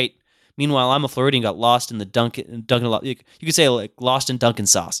could write, meanwhile, I'm a Floridian, got lost in the Dunkin'. You could say, like, lost in Dunkin'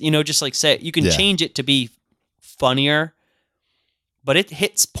 sauce. You know, just like say, you can change it to be funnier, but it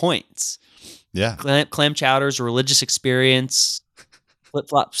hits points. Yeah. Clam chowders, a religious experience,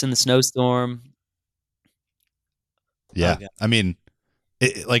 flip-flops in the snowstorm. Yeah. Okay. I mean,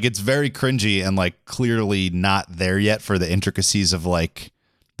 it's very cringy and like clearly not there yet for the intricacies of like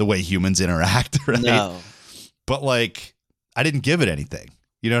the way humans interact, right? No. But like, I didn't give it anything.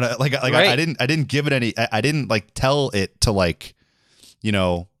 You know, right. I didn't give it any. I didn't like tell it to like, you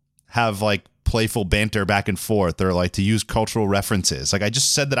know, have like playful banter back and forth or like to use cultural references. Like I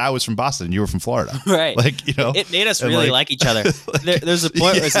just said that I was from Boston and you were from Florida. Right. Like, you know, it made us really like each other. There's a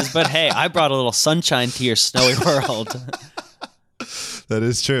point where it says, but hey, I brought a little sunshine to your snowy world. That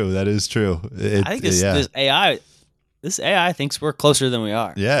is true. I think this AI thinks we're closer than we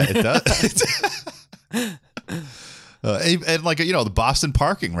are. Yeah, it does. And like, you know, the Boston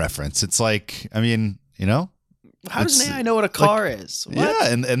parking reference. It's like, I mean, you know, how does an AI know what a car is? What?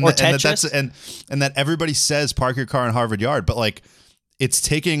 Yeah, and that everybody says park your car in Harvard Yard, but like it's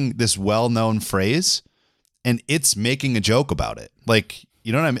taking this well-known phrase and it's making a joke about it. Like,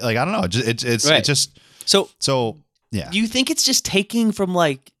 you know what I mean? Like, I don't know. It's just so yeah. Do you think it's just taking from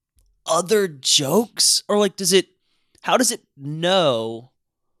like other jokes, or like how does it know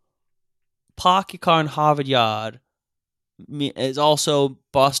park your car in Harvard Yard is also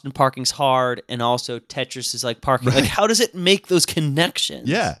Boston parking's hard, and also Tetris is like parking. Right. Like, how does it make those connections?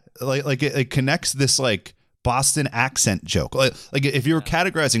 Yeah, like it connects this like Boston accent joke. Like if you were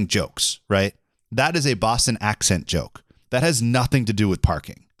categorizing jokes, right? That is a Boston accent joke. That has nothing to do with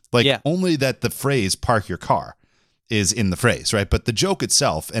parking. Like only that the phrase "park your car" is in the phrase, right? But the joke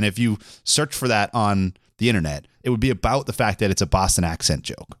itself, and if you search for that on the internet, it would be about the fact that it's a Boston accent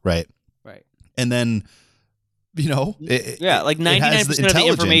joke, right? Right. And then, you know, like 99% of the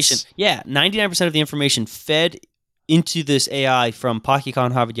information. Yeah, 99% of the information fed into this AI from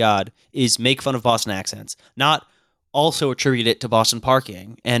PocketCon Harvard Yard is make fun of Boston accents, not also attribute it to Boston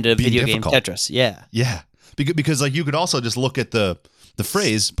parking and a video game Tetris. Yeah. Yeah. Because like you could also just look at the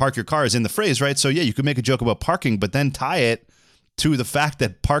phrase "park your car" is in the phrase, right? So yeah, you could make a joke about parking, but then tie it to the fact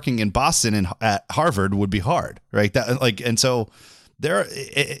that parking in Boston and at Harvard would be hard, right? That like, and so there,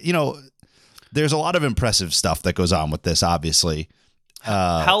 you know, there's a lot of impressive stuff that goes on with this, obviously.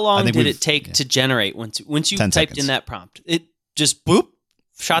 How long did it take to generate once you typed seconds. in that prompt? It just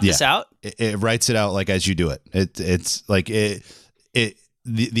shot this out? It writes it out like as you do it. It's like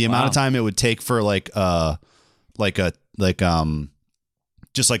the amount of time it would take for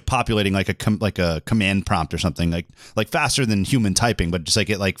just like populating like a command prompt or something like faster than human typing, but just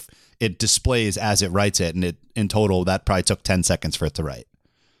like it displays as it writes it, and in total that probably took 10 seconds for it to write.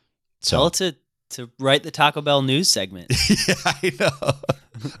 So tell it to write the Taco Bell news segment. Yeah, I know.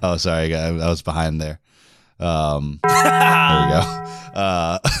 Oh, sorry, I was behind there. There we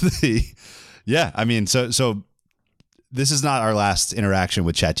go. Yeah, I mean, so this is not our last interaction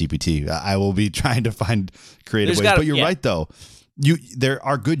with ChatGPT. I will be trying to find creative ways, but you're right though. There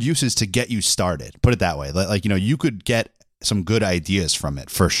are good uses to get you started. Put it that way. Like, you know, you could get some good ideas from it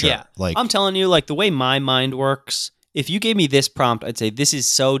for sure. Yeah. Like, I'm telling you, like the way my mind works, if you gave me this prompt, I'd say this is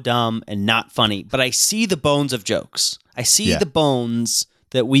so dumb and not funny, but I see the bones of jokes. I see the bones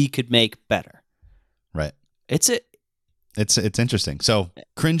that we could make better. Right. It's interesting. So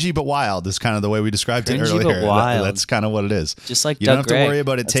cringy but wild is kind of the way we described it Cringy but earlier. wild. That's kind of what it is. Just like you Doug don't have to Gray. worry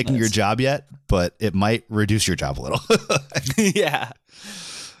about it That's taking your nice. job yet, but it might reduce your job a little. Yeah.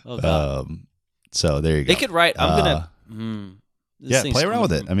 Oh god. So there you go. They could write. I'm gonna. Yeah, play around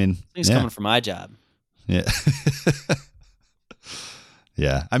with it. I mean, Things coming for my job. Yeah.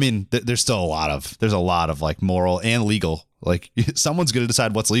 Yeah. I mean, there's still a lot of like moral and legal. Like someone's going to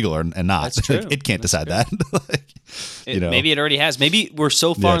decide what's legal and not. That's true. It can't decide that. Like, Maybe it already has. Maybe we're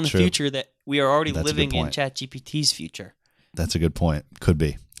so far in the true. future that we are already That's a good living in point. ChatGPT's future. That's a good point. Could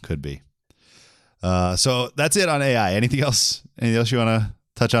be. So that's it on AI. Anything else you want to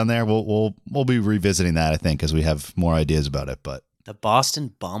touch on there? We'll be revisiting that, I think, as we have more ideas about it. But The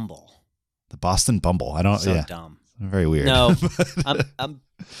Boston Bumble. the Boston Bumble, I don't. So yeah, dumb. very weird. No,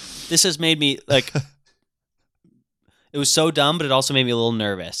 this has made me like. It was so dumb, but it also made me a little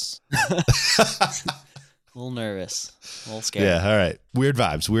nervous. A little nervous. A little scared. Yeah. All right. Weird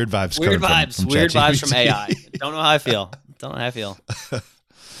vibes. Weird coming vibes. From Weird vibes ChatGPT. from AI. Don't know how I feel.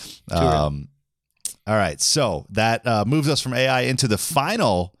 All right. So that moves us from AI into the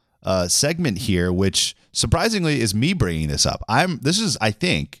final segment here, which surprisingly is me bringing this up. I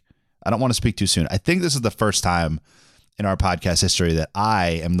think, I don't want to speak too soon. I think this is the first time in our podcast history that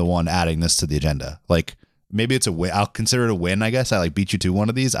I am the one adding this to the agenda. Like, maybe it's a win. I'll consider it a win, I guess. I like beat you to one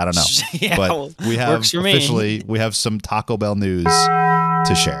of these. I don't know. Yeah, but we have works for me. officially, we have some Taco Bell news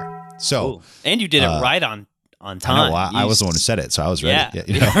to share. So, Ooh. And you did it right on time. I know, I was the one who said it, so I was ready. Yeah,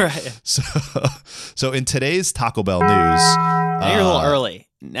 you know? right. So in today's Taco Bell news, Now you're a little early.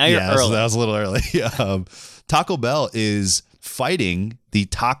 That was a little early. Taco Bell is fighting the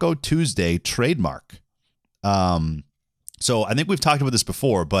Taco Tuesday trademark. So I think we've talked about this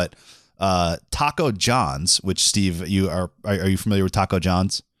before, but Taco John's, which Steve, are you familiar with Taco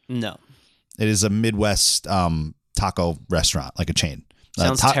John's? No. It is a Midwest taco restaurant, like a chain.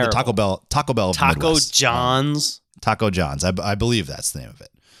 Sounds terrible. Taco Bell of the Taco Midwest. John's. Taco John's. I believe that's the name of it.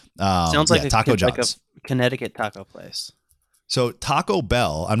 Sounds like Taco like a John's. Connecticut taco place. So Taco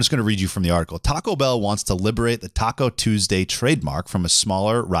Bell, I'm just going to read you from the article. Taco Bell wants to liberate the Taco Tuesday trademark from a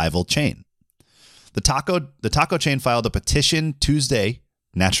smaller rival chain. The taco chain filed a petition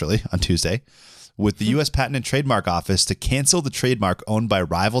naturally on Tuesday, with the U.S. Patent and Trademark Office to cancel the trademark owned by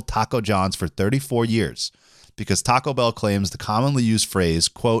rival Taco John's for 34 years because Taco Bell claims the commonly used phrase,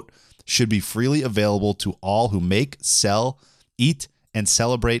 quote, should be freely available to all who make, sell, eat, and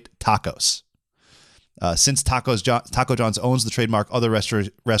celebrate tacos. Since Taco John's owns the trademark, other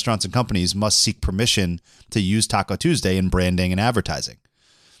restaurants and companies must seek permission to use Taco Tuesday in branding and advertising.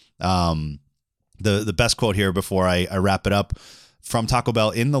 The best quote here before I wrap it up from Taco Bell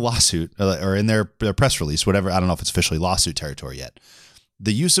in the lawsuit or in their press release, whatever. I don't know if it's officially lawsuit territory yet.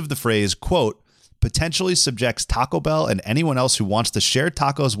 The use of the phrase, quote, potentially subjects Taco Bell and anyone else who wants to share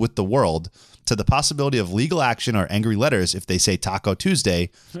tacos with the world to the possibility of legal action or angry letters if they say Taco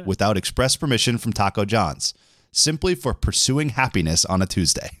Tuesday without express permission from Taco John's, simply for pursuing happiness on a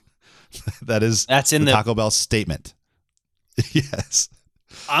Tuesday. That's in the Taco Bell statement. Yes.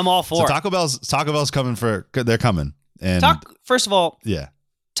 I'm all for so it. Taco Bell's coming they're coming. And first of all, yeah.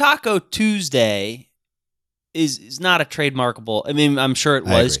 Taco Tuesday is not a trademarkable. I mean, I'm sure it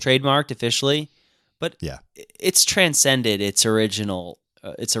was trademarked officially, but yeah, it's transcended its original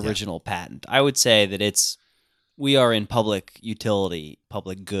patent. I would say that we are in public utility,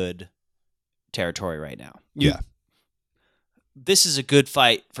 public good territory right now. This is a good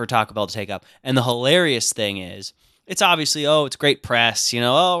fight for Taco Bell to take up. And the hilarious thing is, it's obviously, it's great press, we're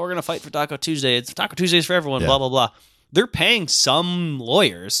going to fight for Taco Tuesday. It's Taco Tuesdays for everyone, blah, blah, blah. They're paying some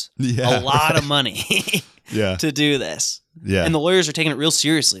lawyers a lot of money to do this. Yeah. And the lawyers are taking it real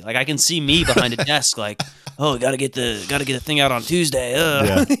seriously. Like, I can see me behind a desk like, gotta get the thing out on Tuesday.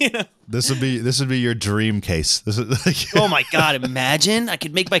 Yeah. This would be your dream case. This is like oh my God, imagine I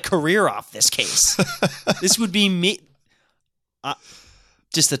could make my career off this case. This would be me.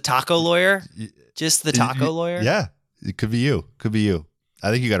 Just the taco lawyer? Just the taco lawyer? Yeah. It could be you. I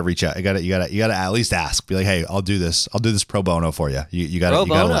think you got to reach out. You got to at least ask. Be like, hey, I'll do this pro bono for you. You got to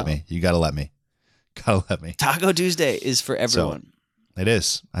let me. You got to let me. Taco Tuesday is for everyone. So, it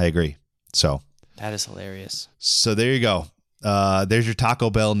is. I agree. So that is hilarious. So there you go. There's your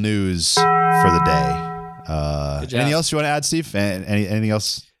Taco Bell news for the day. Anything else you want to add, Steve? Anything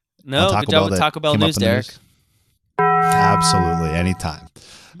else? No. Good job with Taco Bell news, Derek. Absolutely. Anytime.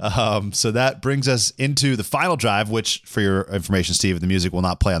 So that brings us into the final drive, which, for your information, Steve, the music will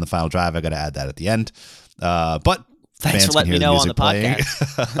not play on the final drive. I got to add that at the end. But thanks for letting me know on the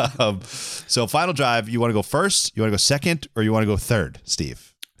podcast. So final drive, you want to go first, you want to go second, or you want to go third,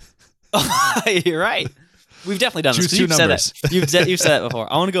 Steve? You're right. We've definitely done this. Choose two numbers. You've said that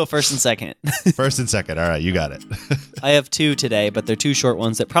before. I want to go first and second. First and second. All right, you got it. I have two today, but they're two short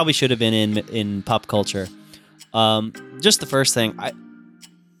ones that probably should have been in pop culture. Just the first thing,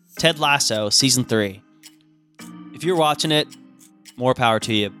 Ted Lasso season 3. If you're watching it, more power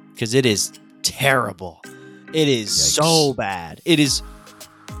to you because it is terrible. It is so bad. It is.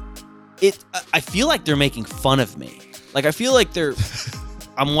 I feel like they're making fun of me. Like I feel like they're.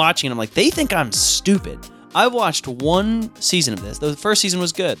 I'm watching and I'm like, they think I'm stupid. I've watched one season of this. The first season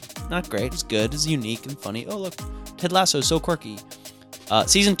was good. Not great. It's good. It's unique and funny. Oh, look. Ted Lasso is so quirky.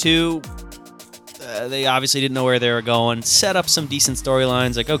 Season 2, they obviously didn't know where they were going. Set up some decent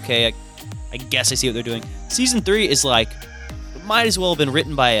storylines. Like, okay, I guess I see what they're doing. Season 3 is like, it might as well have been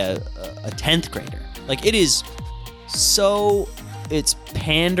written by a 10th grader. Like, it is so, it's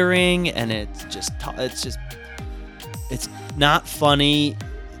pandering and it's not funny.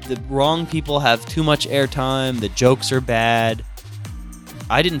 The wrong people have too much airtime. The jokes are bad.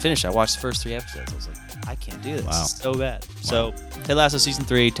 I didn't finish. I watched the first 3 episodes. I was like, I can't do this. Wow. It's so bad. Wow. So Ted Lasso season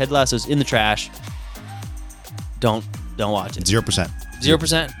 3. Ted Lasso's in the trash. Don't watch it. 0%.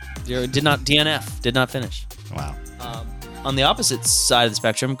 0%. Did not DNF. Did not finish. Wow. On the opposite side of the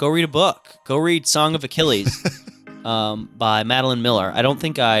spectrum, go read a book. Go read Song of Achilles by Madeline Miller. I don't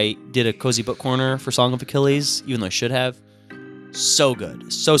think I did a cozy book corner for Song of Achilles, even though I should have. So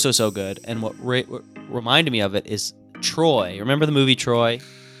good. So good. And what reminded me of it is Troy. Remember the movie Troy?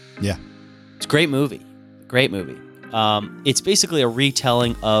 Yeah. It's a great movie. It's basically a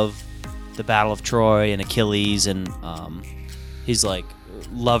retelling of the Battle of Troy and Achilles and his like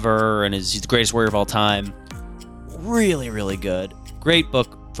lover and he's the greatest warrior of all time. Really, really good. Great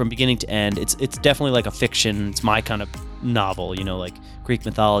book from beginning to end. It's definitely like a fiction. It's my kind of novel, like Greek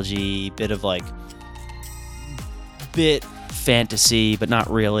mythology, bit fantasy, but not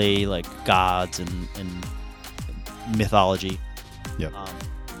really, like gods and mythology. Yep.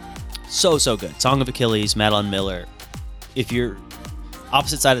 So good. Song of Achilles, Madeline Miller. If you're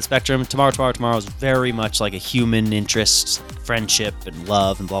opposite side of the spectrum, Tomorrow is very much like a human interest, friendship and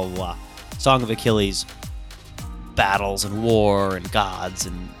love and blah, blah, blah. Song of Achilles, battles and war and gods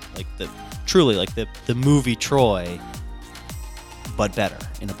and like the movie Troy, but better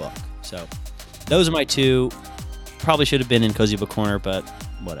in a book. So those are my two. Probably should have been in Cozy Book Corner, but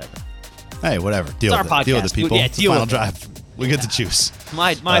whatever. Hey, whatever. Deal with it. Deal with the people. Yeah, it's the final drive. We get to choose.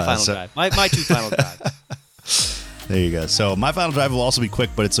 My final drive. My two final drive. There you go. So my final drive will also be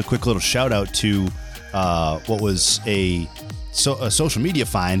quick, but it's a quick little shout out to what was a social media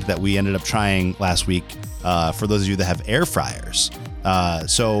find that we ended up trying last week. For those of you that have air fryers.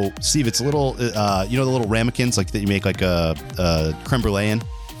 So Steve, it's a little, the little ramekins like that you make like a creme brulee in.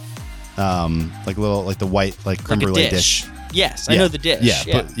 Like the white creme brulee dish. Yes, I know the dish.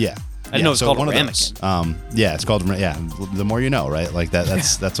 Yeah. I didn't know it's called a ramekin. It's called the more you know, right? Like that.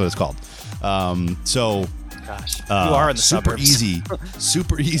 That's what it's called. Gosh, you are in the suburbs.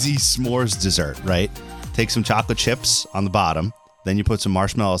 Super easy s'mores dessert, right? Take some chocolate chips on the bottom, then you put some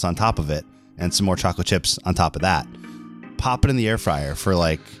marshmallows on top of it, and some more chocolate chips on top of that. Pop it in the air fryer for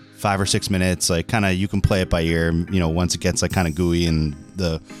like 5 or 6 minutes. Like kind of, you can play it by ear. Once it gets like kind of gooey and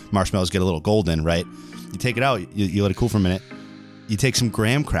the marshmallows get a little golden, right? You take it out. You let it cool for a minute. You take some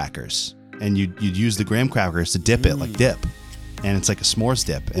graham crackers and you'd use the graham crackers to dip it like dip. And it's like a s'mores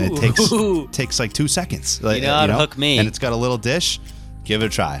dip, and it takes like 2 seconds. Like, how to hook me. And it's got a little dish. Give it a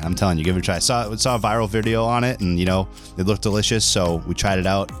try. I'm telling you, give it a try. Saw a viral video on it, and it looked delicious, so we tried it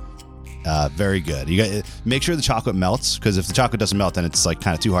out. Very good. You got make sure the chocolate melts, because if the chocolate doesn't melt, then it's like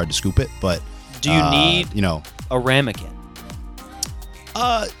kind of too hard to scoop it. But do you need a ramekin?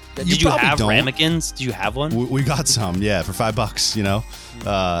 Did you have ramekins? Do you have one? We got some, for $5.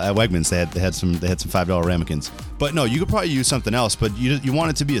 At Wegmans they had some $5 ramekins. But no, you could probably use something else. But you want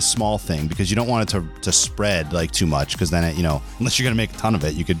it to be a small thing, because you don't want it to spread like too much. Because then unless you're gonna make a ton of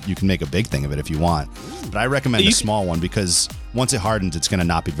it, you can make a big thing of it if you want. But I recommend a small one, because once it hardens, it's gonna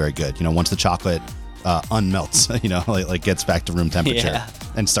not be very good. Once the chocolate unmelts, like gets back to room temperature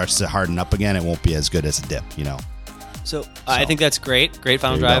and starts to harden up again, it won't be as good as a dip. So I think that's great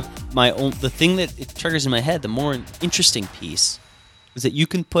final drive. The thing that it triggers in my head, the more interesting piece, is that you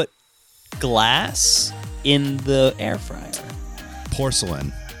can put glass in the air fryer.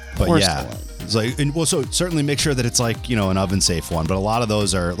 Porcelain. It's like, so certainly make sure that it's like an oven safe one. But a lot of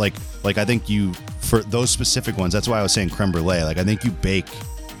those are like I think for those specific ones, that's why I was saying creme brulee. Like I think you bake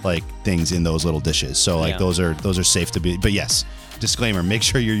like things in those little dishes. So like those are safe to be. But yes. Disclaimer: make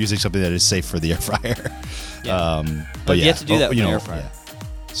sure you're using something that is safe for the air fryer. But you have to do that with the air fryer. Yeah.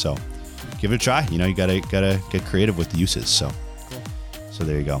 So, give it a try. You gotta get creative with the uses. So, so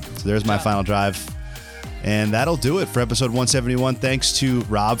there you go. So there's my final drive. And that'll do it for episode 171. Thanks to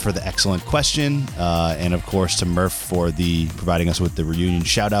Rob for the excellent question. And, of course, to Murph for providing us with the reunion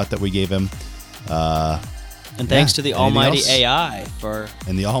shout-out that we gave him. And thanks to the almighty AI for...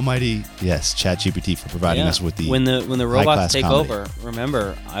 And the almighty, yes, ChatGPT for providing us with the when the robots take comedy. over,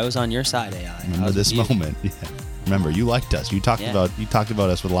 remember, I was on your side, AI. Remember this moment. Yeah. Remember, you liked us. You talked about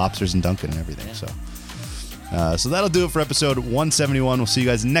us with Lobsters and Dunkin and everything. Yeah. So that'll do it for episode 171. We'll see you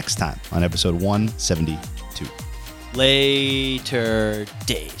guys next time on episode 172. Later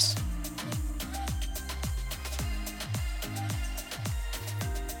days.